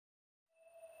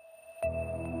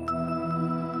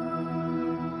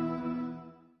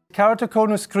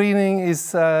Keratoconus screening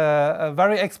is a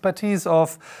very expertise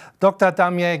of Dr.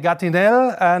 Damien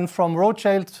Gatinel and from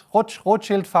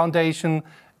Rothschild Foundation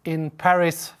in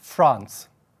Paris, France.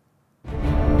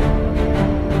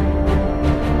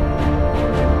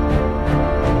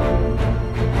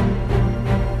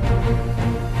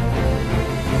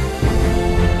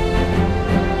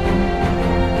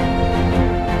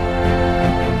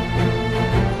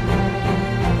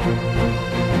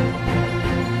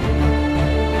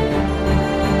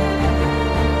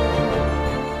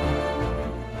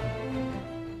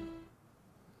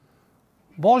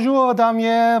 Bonjour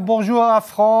Damien, bonjour à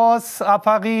France, à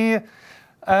Paris.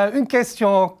 Une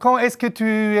question, quand est-ce que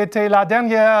tu étais la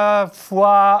dernière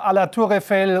fois à la Tour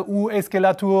Eiffel ou est-ce que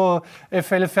la Tour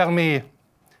Eiffel est fermée?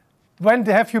 When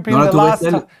have you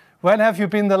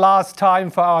been the last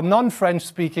time for our non-French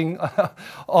speaking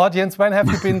audience? When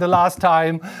have you been the last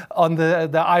time on the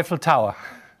Eiffel Tower?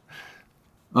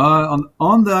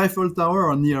 On the Eiffel Tower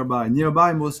or nearby?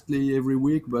 Nearby mostly every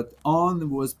week, but on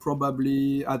was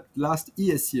probably at last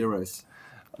ESCRS.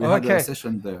 We had a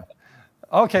session there.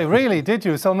 Okay, really? Did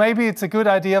you? So maybe it's a good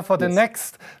idea for the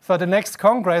next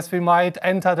Congress we might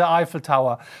enter the Eiffel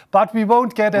Tower, but we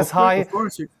won't get as high. Of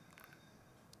course,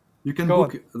 you can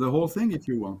book the whole thing if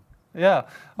you want. Yeah,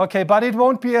 okay, but it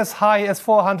won't be as high as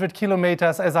 400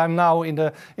 kilometers as I'm now in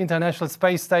the International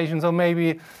Space Station, so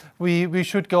maybe we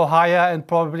should go higher and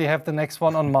probably have the next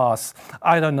one on Mars.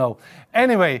 I don't know.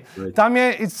 Anyway, great.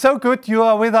 Damien, it's so good you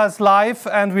are with us live,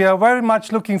 and we are very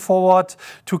much looking forward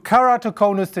to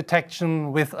keratoconus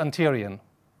detection with ANTERION.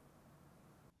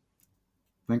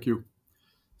 Thank you.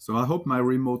 So I hope my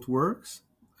remote works,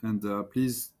 and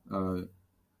please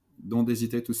don't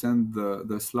hesitate to send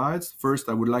the slides. First,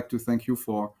 I would like to thank you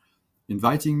for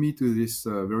inviting me to this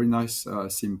very nice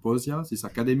symposia, this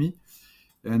academy.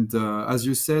 And as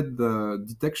you said, the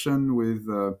detection with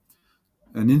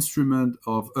an instrument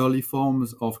of early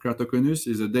forms of keratoconus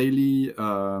is a daily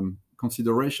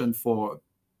consideration for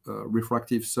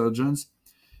refractive surgeons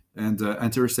and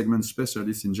anterior segment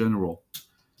specialists in general.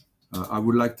 I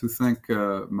would like to thank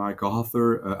my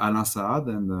co-author Alain Saad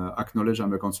and acknowledge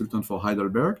I'm a consultant for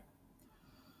Heidelberg.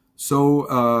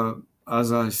 So,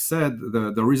 as I said,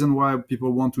 the reason why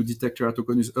people want to detect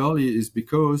keratoconus early is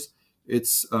because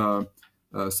it's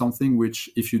something which,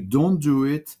 if you don't do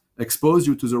it, expose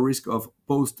you to the risk of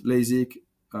post-LASIK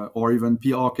or even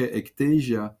PRK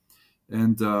ectasia.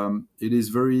 And it is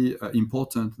very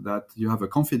important that you have a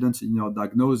confidence in your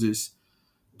diagnosis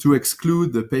to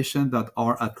exclude the patients that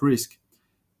are at risk.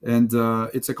 And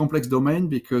it's a complex domain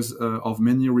because of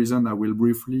many reasons I will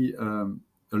briefly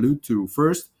allude to.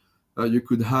 First, you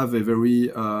could have a very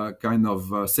kind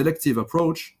of selective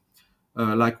approach,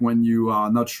 like when you are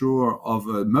not sure of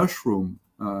a mushroom.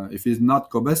 If it's not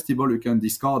combustible, you can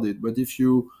discard it. But if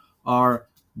you are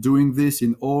doing this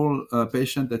in all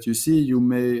patients that you see, you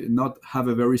may not have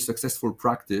a very successful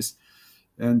practice.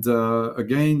 And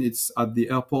again, it's at the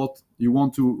airport, you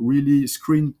want to really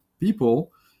screen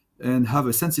people and have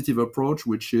a sensitive approach,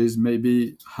 which is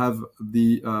maybe have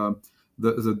the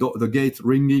gate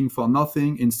ringing for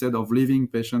nothing instead of leaving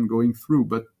patient going through.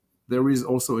 But there is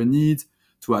also a need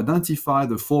to identify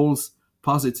the false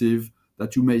positive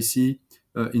that you may see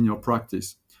in your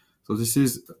practice. So this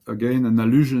is, again, an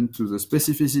allusion to the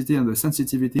specificity and the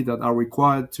sensitivity that are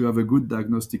required to have a good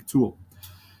diagnostic tool.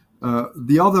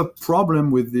 The other problem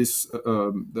with this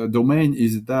domain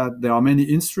is that there are many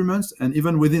instruments, and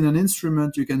even within an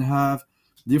instrument, you can have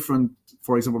different,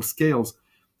 for example, scales.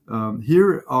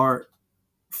 Here are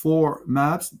 4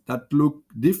 maps that look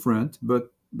different,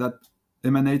 but that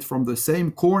emanate from the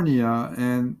same cornea,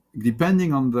 and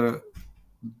depending on the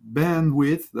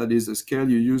bandwidth, that is a scale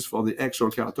you use for the actual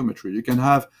keratometry, you can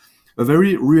have a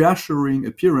very reassuring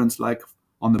appearance like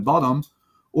on the bottom,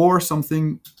 or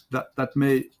something that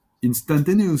may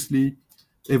instantaneously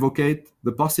evocate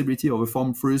the possibility of a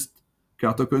form first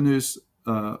keratoconus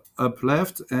up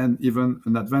left and even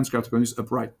an advanced keratoconus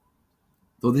up right.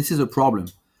 So this is a problem.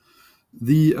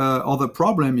 The other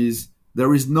problem is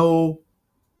there is no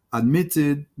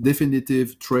admitted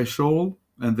definitive threshold,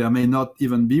 and there may not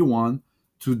even be one,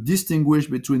 to distinguish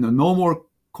between a normal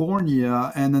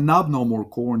cornea and an abnormal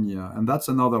cornea. And that's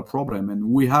another problem.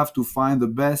 And we have to find the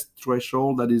best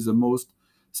threshold that is the most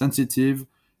sensitive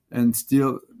and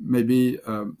still maybe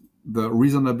the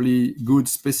reasonably good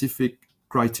specific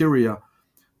criteria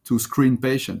to screen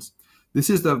patients. This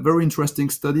is a very interesting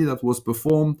study that was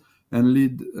performed and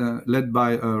led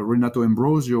by Renato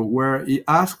Ambrosio, where he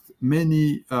asked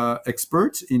many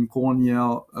experts in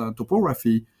corneal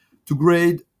topography to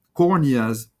grade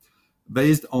corneas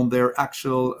based on their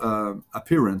actual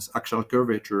appearance, actual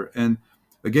curvature. And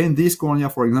Again, this cornea,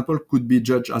 for example, could be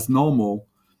judged as normal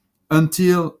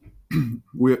until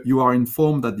you are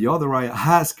informed that the other eye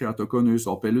has keratoconus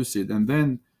or pellucid, and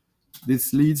then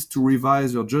this leads to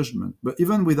revise your judgment. But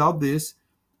even without this,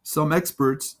 some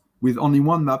experts with only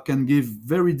one map can give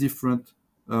very different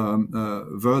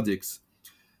verdicts.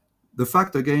 The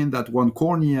fact, again, that one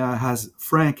cornea has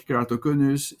frank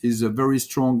keratoconus is a very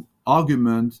strong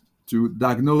argument to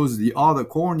diagnose the other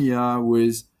cornea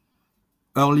with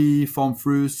early form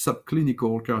fruit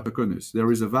subclinical keratoconus.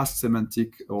 There is a vast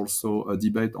semantic also a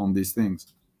debate on these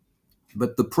things.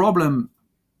 But the problem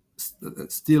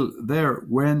still there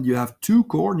when you have two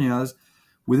corneas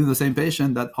within the same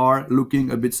patient that are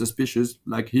looking a bit suspicious,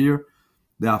 like here,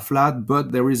 they are flat,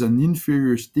 but there is an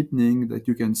inferior stiffening that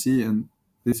you can see, and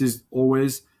this is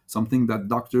always something that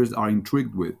doctors are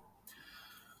intrigued with.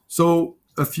 So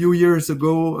a few years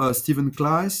ago, Stephen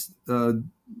Kleiss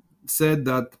said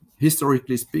that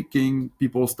historically speaking,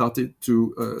 people started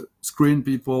to screen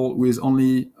people with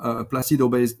only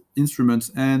placido-based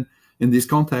instruments. And in this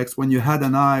context, when you had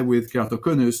an eye with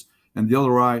keratoconus and the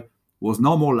other eye was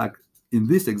normal, like in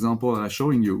this example that I'm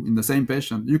showing you, in the same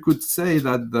patient, you could say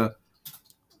that the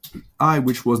eye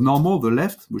which was normal, the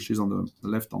left, which is on the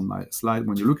left on my slide,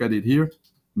 when you look at it here,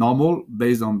 normal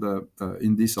based on the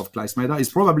index of Kleist-Maida, is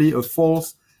probably a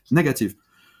false negative.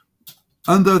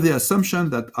 Under the assumption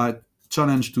that I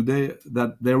challenge today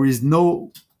that there is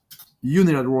no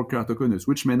unilateral keratoconus,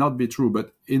 which may not be true,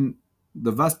 but in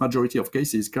the vast majority of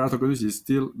cases, keratoconus is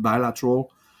still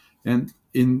bilateral. And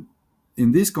in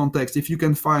this context, if you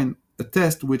can find a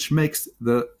test which makes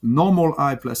the normal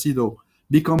eye placido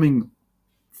becoming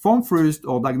form fruit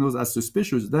or diagnosed as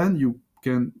suspicious, then you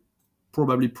can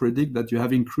probably predict that you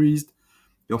have increased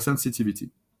your sensitivity.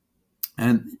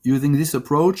 And using this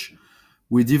approach,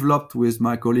 we developed with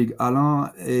my colleague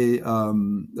Alain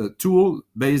a tool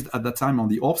based at that time on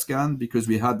the ORB scan, because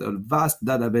we had a vast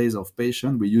database of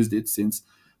patients. We used it since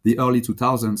the early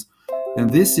 2000s. And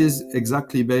this is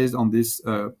exactly based on this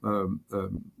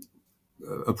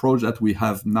approach that we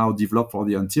have now developed for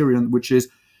the ANTERION, which is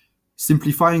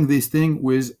simplifying this thing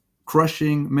with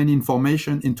crushing many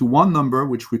information into one number,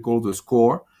 which we call the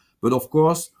score. But of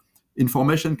course,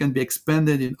 information can be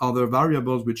expanded in other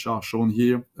variables, which are shown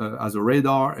here as a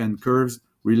radar and curves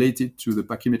related to the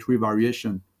pachymetry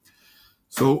variation.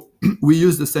 So we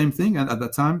use the same thing, and at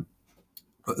that time,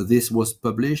 this was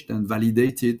published and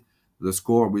validated, the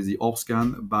score with the ORB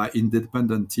scan by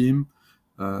independent team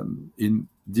in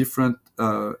different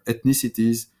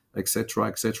ethnicities, etc.,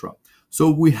 etc. So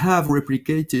we have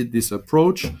replicated this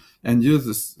approach and used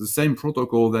the same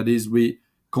protocol. That is, we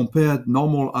compared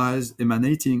normal eyes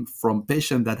emanating from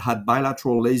patients that had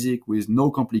bilateral LASIK with no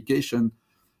complication,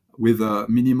 with a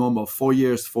minimum of 4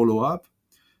 years follow-up,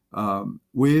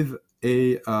 with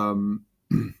a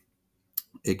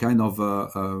kind of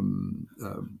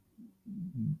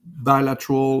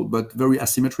bilateral but very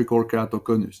asymmetrical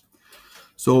keratoconus.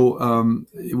 So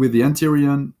with the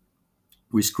ANTERION,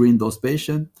 we screened those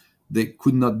patients. They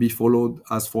could not be followed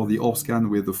as for the ORB scan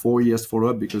with the 4 years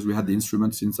follow-up, because we had the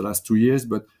instrument since the last 2 years,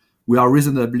 but we are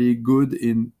reasonably good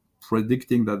in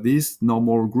predicting that this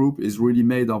normal group is really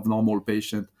made of normal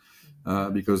patients,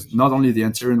 because not only the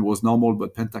ANTERION was normal,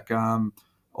 but Pentacam,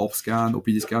 ORB scan,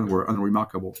 OPD scan were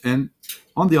unremarkable. And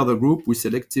on the other group, we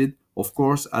selected, of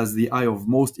course, as the eye of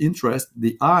most interest,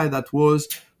 the eye that was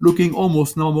looking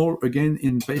almost normal, again,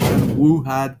 in patients who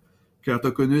had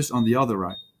keratoconus on the other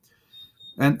eye.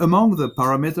 And among the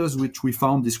parameters which we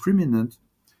found discriminant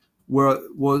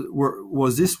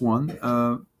was this one,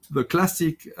 the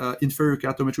classic inferior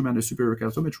keratometry minus superior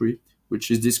keratometry,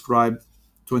 which is described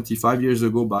 25 years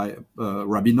ago by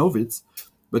Rabinowitz,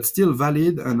 but still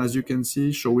valid. And as you can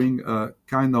see, showing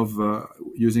kind of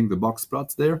using the box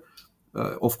plots there.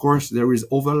 Of course, there is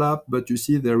overlap, but you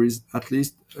see there is at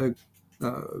least a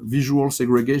visual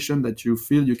segregation that you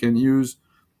feel you can use,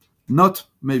 not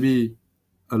maybe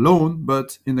alone,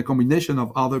 but in a combination of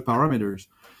other parameters.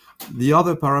 The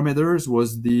other parameters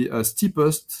was the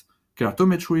steepest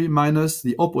keratometry minus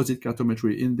the opposite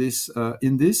keratometry. In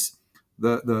this,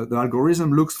 the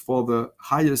algorithm looks for the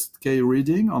highest K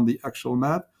reading on the actual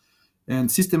map and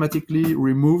systematically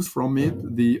removes from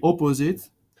it the opposite,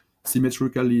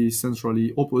 symmetrically,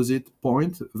 centrally opposite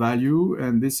point value.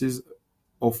 And this is,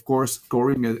 of course,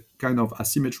 scoring a kind of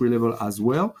asymmetry level as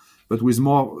well, but with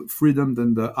more freedom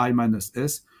than the I minus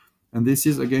S. And this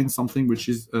is, again, something which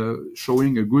is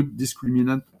showing a good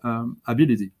discriminant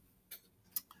ability.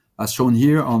 As shown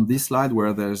here on this slide,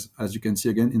 where there's, as you can see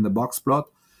again in the box plot,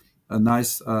 a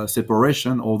nice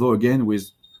separation, although again with,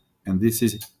 and this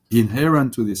is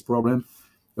inherent to this problem,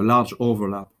 a large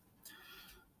overlap.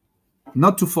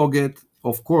 Not to forget,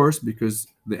 of course, because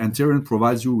the ANTERION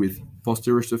provides you with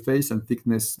posterior surface and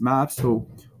thickness maps. So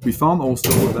we found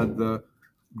also that the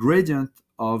gradient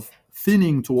of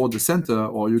thinning toward the center,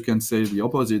 or you can say the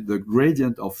opposite, the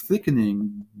gradient of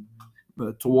thickening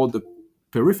toward the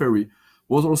periphery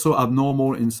was also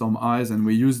abnormal in some eyes, and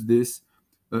we used this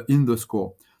in the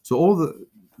score. So all the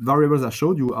variables I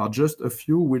showed you are just a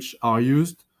few which are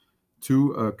used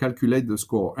to calculate the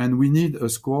score. And we need a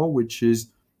score which is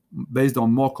based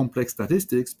on more complex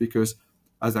statistics because,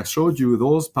 as I showed you,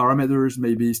 those parameters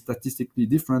may be statistically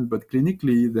different, but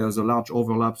clinically there's a large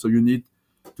overlap. So you need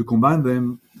to combine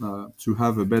them to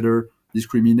have a better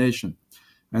discrimination.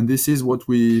 And this is what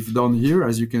we've done here.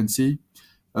 As you can see,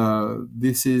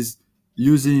 this is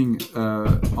using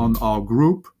on our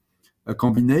group a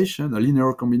combination, a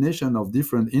linear combination of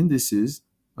different indices.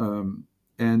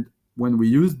 And when we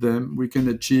use them, we can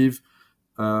achieve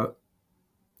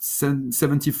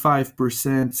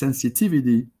 75%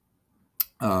 sensitivity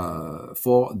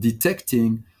for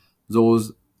detecting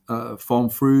those form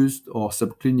fruste or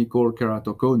subclinical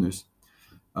keratoconus.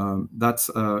 That's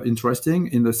interesting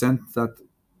in the sense that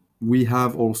we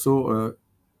have also a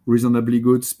reasonably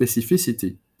good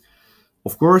specificity.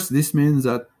 Of course, this means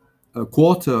that a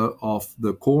quarter of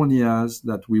the corneas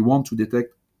that we want to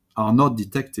detect are not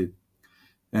detected.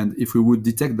 And if we would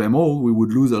detect them all, we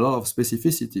would lose a lot of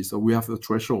specificity. So we have a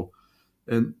threshold.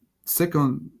 And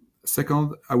second,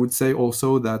 I would say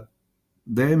also that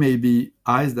there may be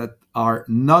eyes that are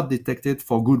not detected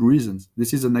for good reasons.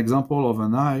 This is an example of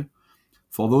an eye.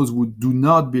 For those who do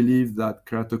not believe that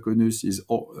keratoconus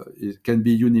can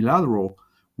be unilateral,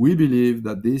 we believe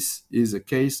that this is a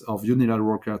case of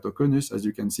unilateral keratoconus. As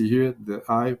you can see here, the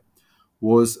eye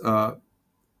was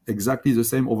exactly the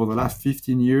same over the last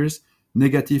 15 years,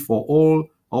 negative for all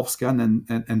ORB-scan and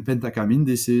pentacam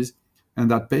indices, and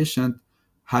that patient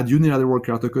had unilateral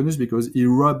keratoconus because he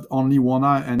rubbed only one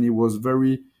eye, and he was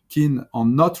very keen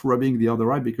on not rubbing the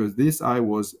other eye because this eye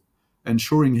was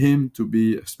ensuring him to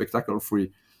be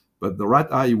spectacle-free. But the right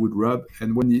eye he would rub,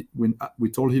 and when we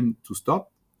told him to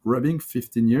stop rubbing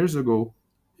 15 years ago,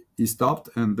 he stopped,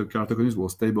 and the keratoconus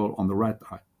was stable on the right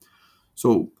eye.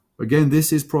 So again,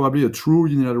 this is probably a true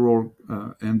unilateral,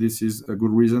 and this is a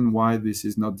good reason why this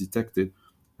is not detected.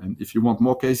 And if you want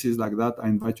more cases like that, I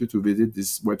invite you to visit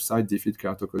this website,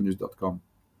 defeatkeratoconus.com.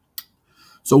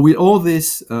 So with all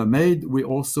this made, we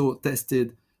also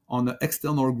tested on an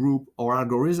external group or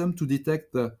algorithm to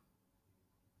detect the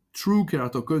true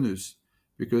keratoconus.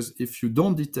 Because if you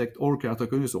don't detect all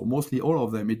keratoconus, or mostly all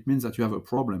of them, it means that you have a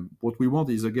problem. What we want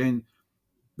is, again,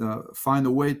 find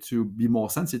a way to be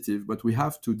more sensitive, but we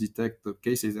have to detect the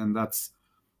cases, and that's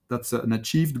an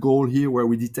achieved goal here, where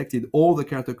we detected all the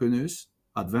keratoconus,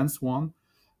 advanced one.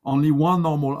 Only one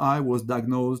normal eye was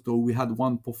diagnosed, or we had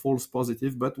one false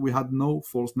positive, but we had no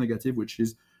false negative, which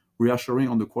is reassuring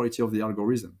on the quality of the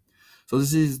algorithm. So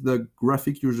this is the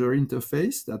graphic user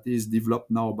interface that is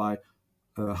developed now by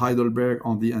Heidelberg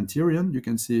on the ANTERION. You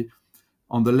can see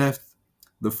on the left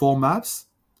the 4 maps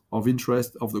of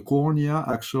interest of the cornea: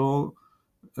 axial,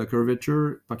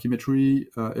 curvature, pachymetry,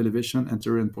 elevation,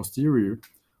 anterior and posterior.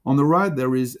 On the right,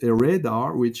 there is a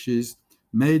radar which is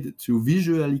made to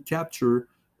visually capture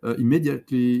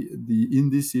immediately the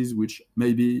indices which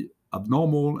may be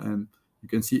abnormal. And you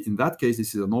can see in that case,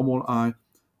 this is a normal eye.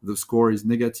 The score is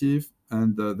negative,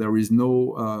 and there is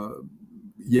no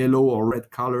yellow or red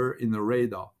color in the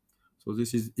radar. So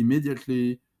this is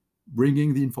immediately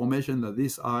bringing the information that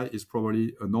this eye is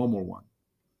probably a normal one.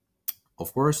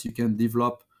 Of course, you can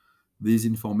develop this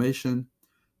information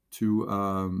to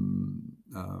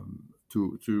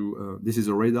this is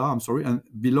a radar, I'm sorry, and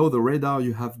below the radar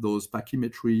you have those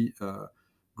pachymetry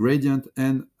gradient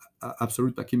and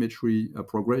absolute pachymetry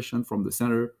progression from the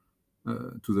center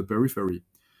to the periphery.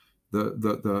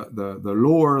 The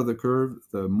lower the curve,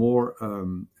 the more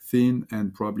thin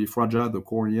and probably fragile the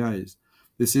cornea is.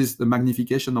 This is the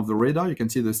magnification of the radar. You can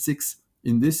see the 6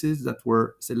 indices that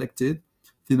were selected: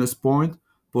 thinnest point,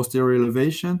 posterior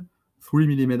elevation, 3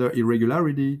 mm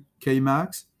irregularity,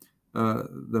 Kmax,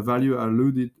 the value I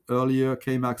alluded earlier,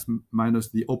 Kmax minus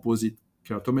the opposite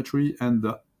keratometry, and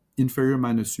the inferior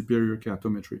minus superior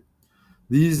keratometry.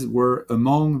 These were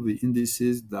among the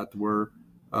indices that were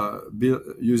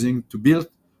using to build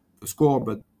the score,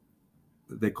 but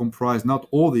they comprise not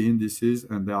all the indices,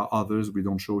 and there are others we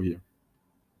don't show here.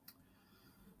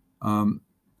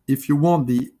 If you want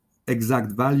the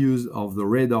exact values of the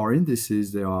radar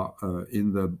indices, they are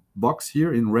in the box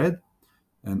here in red,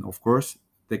 and of course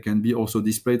they can be also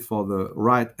displayed for the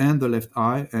right and the left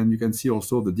eye, and you can see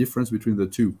also the difference between the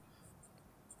two.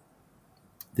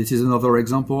 This is another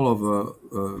example of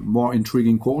a more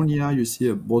intriguing cornea. You see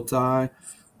a bow tie,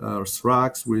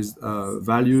 SRAX with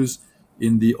values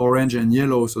in the orange and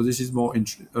yellow. So this is more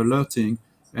alerting.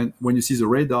 And when you see the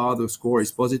radar, the score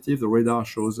is positive. The radar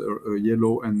shows a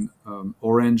yellow and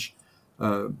orange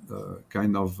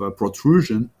kind of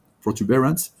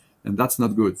protuberance, and that's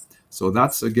not good. So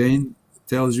that's, again,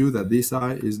 tells you that this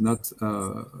eye is not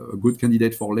a good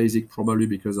candidate for LASIK, probably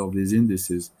because of these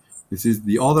indices. This is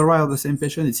the other eye of the same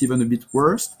patient. It's even a bit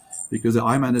worse because the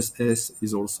I-S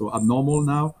is also abnormal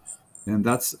now. And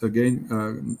that's,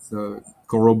 again,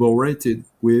 corroborated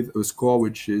with a score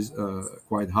which is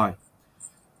quite high.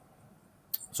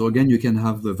 So again, you can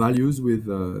have the values with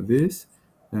this.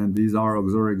 And these are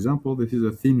other examples. This is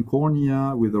a thin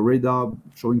cornea with a radar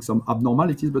showing some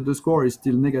abnormalities, but the score is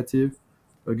still negative.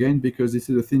 Again, because this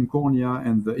is a thin cornea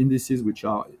and the indices, which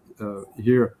are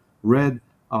here red,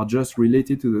 are just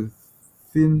related to the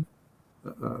thin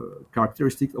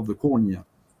characteristics of the cornea.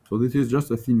 So this is just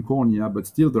a thin cornea, but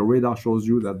still the radar shows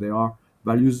you that there are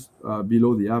values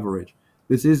below the average.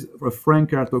 This is a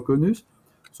frank keratoconus.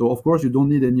 So of course you don't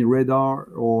need any radar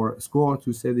or score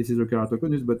to say this is a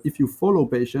keratoconus, but if you follow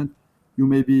patient, you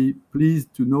may be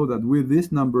pleased to know that with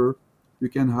this number, you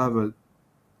can have a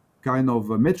kind of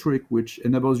a metric which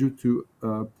enables you to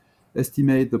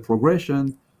estimate the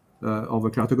progression of a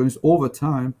keratoconus over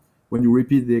time. When you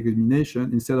repeat the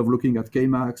examination, instead of looking at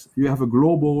Kmax, you have a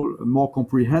global, more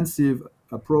comprehensive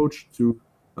approach to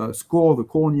score the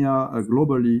cornea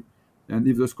globally. And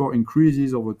if the score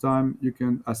increases over time, you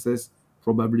can assess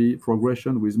probably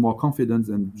progression with more confidence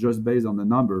than just based on the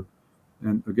number.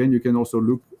 And again, you can also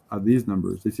look at these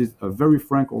numbers. This is a very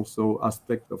frank also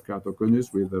aspect of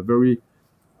keratoconus with a very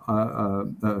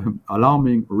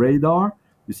alarming radar.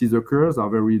 You see the curves are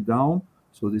very down.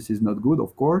 So this is not good,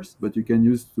 of course, but you can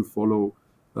use to follow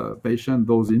patient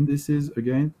those indices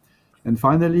again. And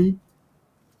finally,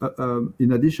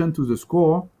 in addition to the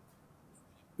score,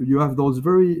 you have those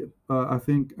very, I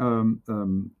think,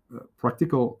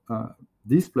 practical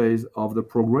displays of the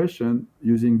progression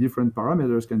using different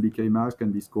parameters, can be Kmax,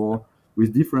 can be score,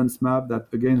 with different SMAP that,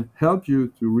 again, help you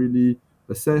to really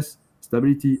assess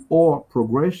stability or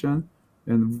progression.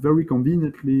 And very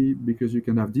conveniently, because you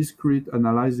can have discrete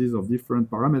analysis of different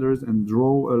parameters and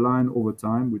draw a line over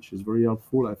time, which is very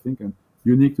helpful, I think, and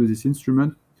unique to this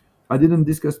instrument. I didn't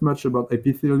discuss much about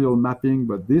epithelial mapping,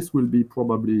 but this will be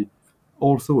probably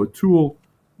also a tool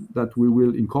that we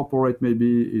will incorporate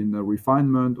maybe in a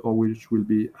refinement, or which will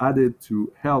be added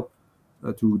to help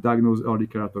to diagnose early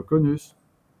keratoconus.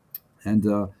 And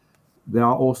there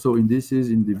are also indices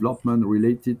in development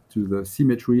related to the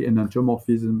symmetry and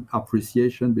endomorphism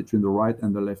appreciation between the right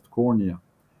and the left cornea.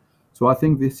 So I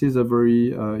think this is a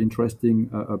very interesting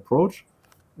approach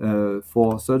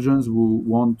for surgeons who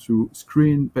want to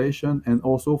screen patients, and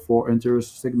also for anterior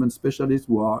segment specialists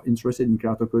who are interested in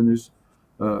keratoconus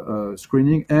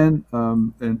screening and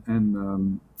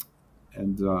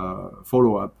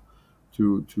follow-up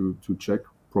to check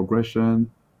progression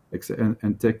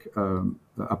and take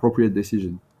appropriate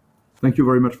decision. Thank you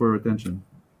very much for your attention.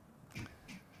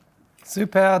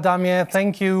 Super, Damien.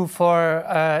 Thank you for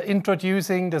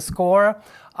introducing the score.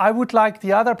 I would like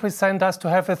the other presenters to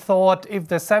have a thought if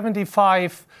the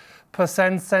 75%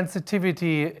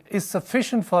 sensitivity is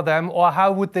sufficient for them, or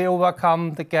how would they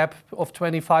overcome the gap of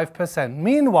 25%.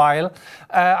 Meanwhile,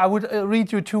 I would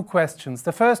read you two questions.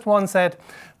 The first one said,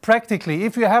 practically,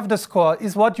 if you have the score,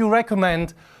 is what you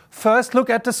recommend first look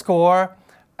at the score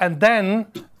and then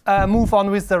move on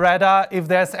with the radar if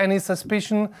there's any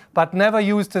suspicion, but never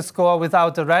use the score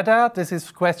without the radar? This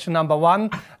is question number one.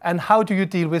 And how do you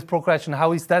deal with progression?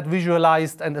 How is that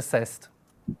visualized and assessed?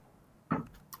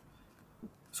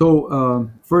 So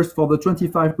first, for the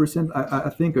 25%, I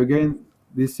think, again,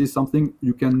 this is something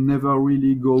you can never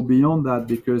really go beyond that,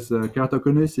 because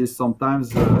keratoconus is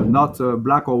sometimes not a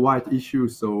black or white issue.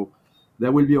 So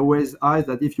there will be always eyes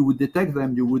that if you would detect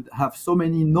them, you would have so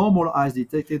many normal eyes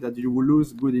detected that you will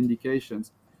lose good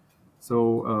indications.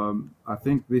 So I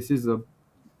think this is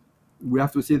we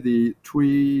have to see the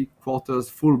 3/4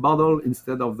 full bottle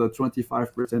instead of the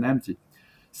 25% empty.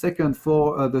 Second,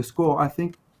 for the score, I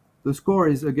think the score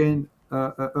is, again,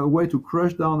 a way to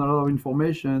crush down a lot of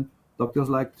information. Doctors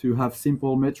like to have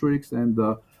simple metrics, and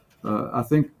I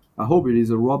hope it is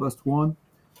a robust one.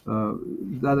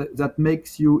 That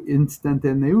makes you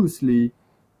instantaneously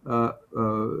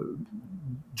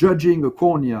judging a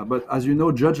cornea. But as you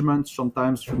know, judgments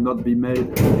sometimes should not be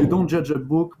made. You don't judge a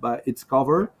book by its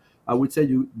cover. I would say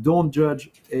you don't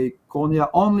judge a cornea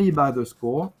only by the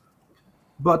score.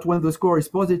 But when the score is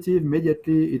positive,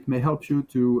 immediately it may help you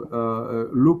to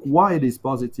look why it is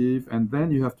positive, and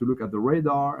then you have to look at the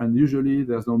radar, and usually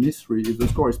there's no mystery. If the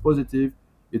score is positive,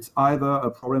 it's either a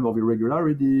problem of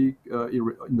irregularity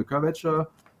in the curvature,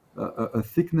 a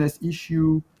thickness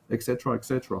issue, etc.,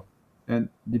 etc. And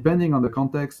depending on the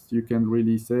context, you can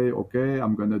really say, okay,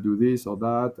 I'm going to do this or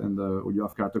that, and you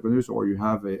have keratoconus or you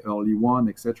have an early one,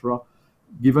 etc.,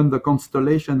 given the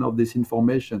constellation of this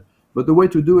information. But the way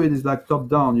to do it is like top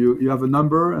down. You have a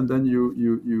number, and then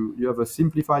you have a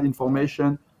simplified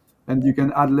information, and you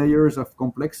can add layers of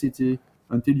complexity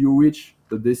until you reach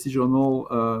the decision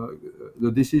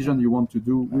you want to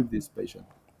do with this patient.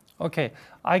 Okay,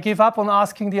 I give up on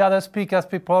asking the other speakers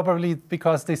probably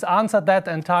because this answered that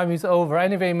and time is over.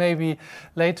 Anyway, maybe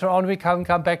later on we can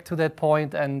come back to that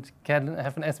point and can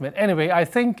have an estimate. Anyway, I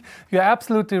think you're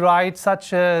absolutely right.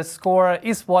 Such a score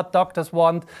is what doctors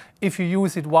want. If you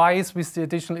use it wise with the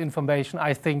additional information,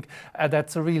 I think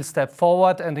that's a real step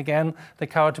forward. And again, the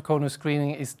keratoconus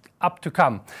screening is up to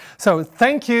come. So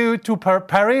thank you to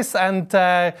Paris and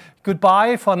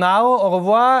goodbye for now. Au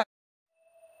revoir.